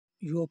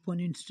you open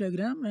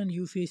Instagram and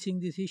you facing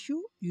this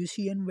issue, you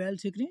see on well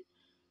screen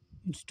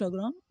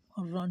Instagram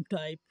or run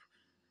type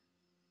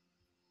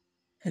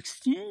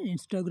exchange,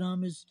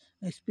 Instagram is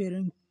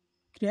experiencing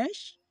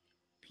crash.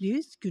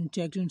 Please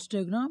contact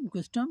Instagram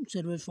custom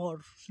server for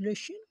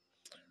solution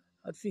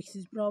or fix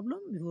this problem.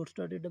 Before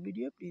starting the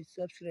video, please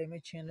subscribe my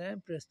channel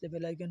and press the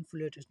bell icon for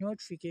latest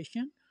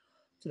notification.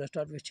 So let's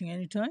start wasting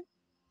any time.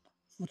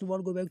 First of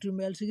all, go back to your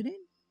mail screen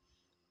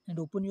and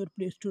open your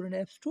Play Store and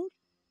App Store.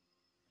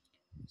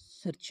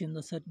 Search in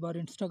the search bar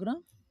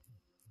Instagram.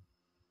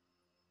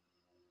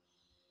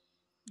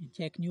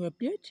 Check new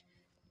update.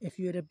 If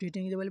your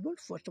updating is available,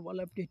 first of all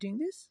updating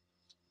this.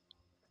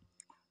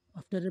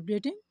 After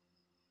updating,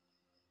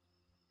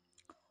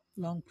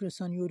 long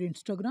press on your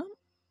Instagram,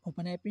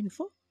 open app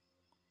info,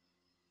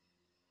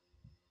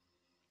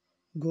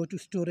 go to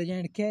storage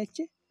and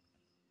cache,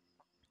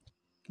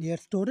 clear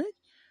storage,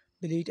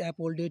 delete app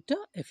all data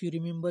if you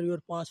remember your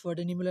password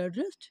and email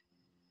address,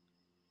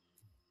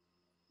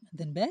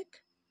 then back,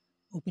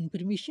 open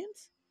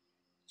permissions,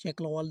 check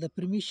all the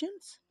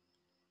permissions,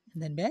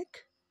 and then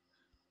back,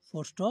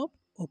 for stop,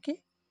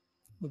 okay,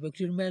 go back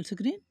to your mobile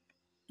screen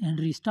and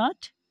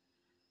restart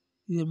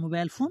your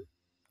mobile phone.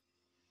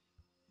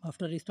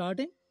 After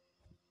restarting,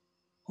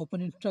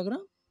 open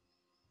Instagram,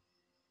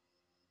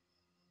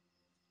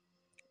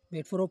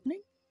 wait for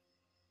opening.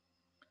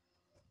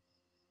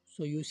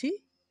 So you see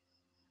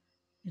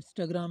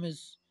Instagram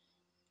is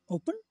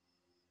open,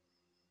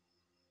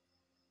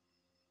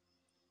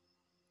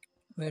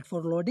 wait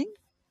for loading.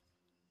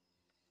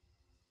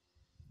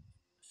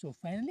 So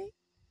finally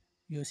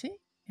you see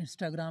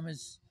Instagram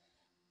is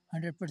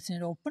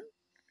 100% open.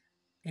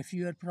 If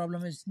your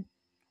problem is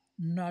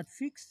not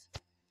fixed,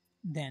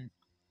 then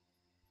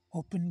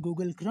open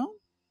Google Chrome,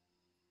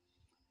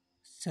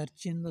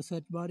 search in the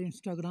search bar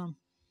Instagram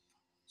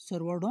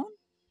server down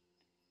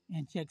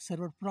and check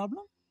server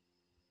problem.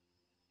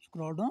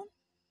 Scroll down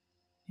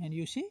and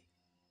you see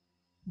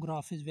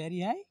graph is very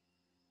high.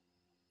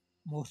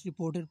 Most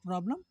reported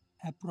problem,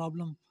 app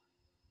problem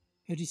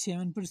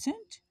 87%.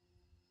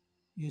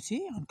 You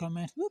see on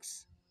comments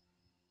books.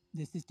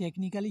 This is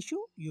technical issue.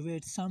 You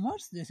wait some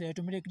hours, this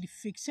automatically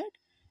fix it.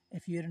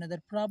 If you have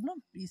another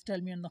problem, please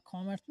tell me in the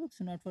comments box.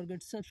 Do not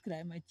forget to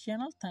subscribe my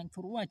channel. Thanks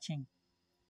for watching.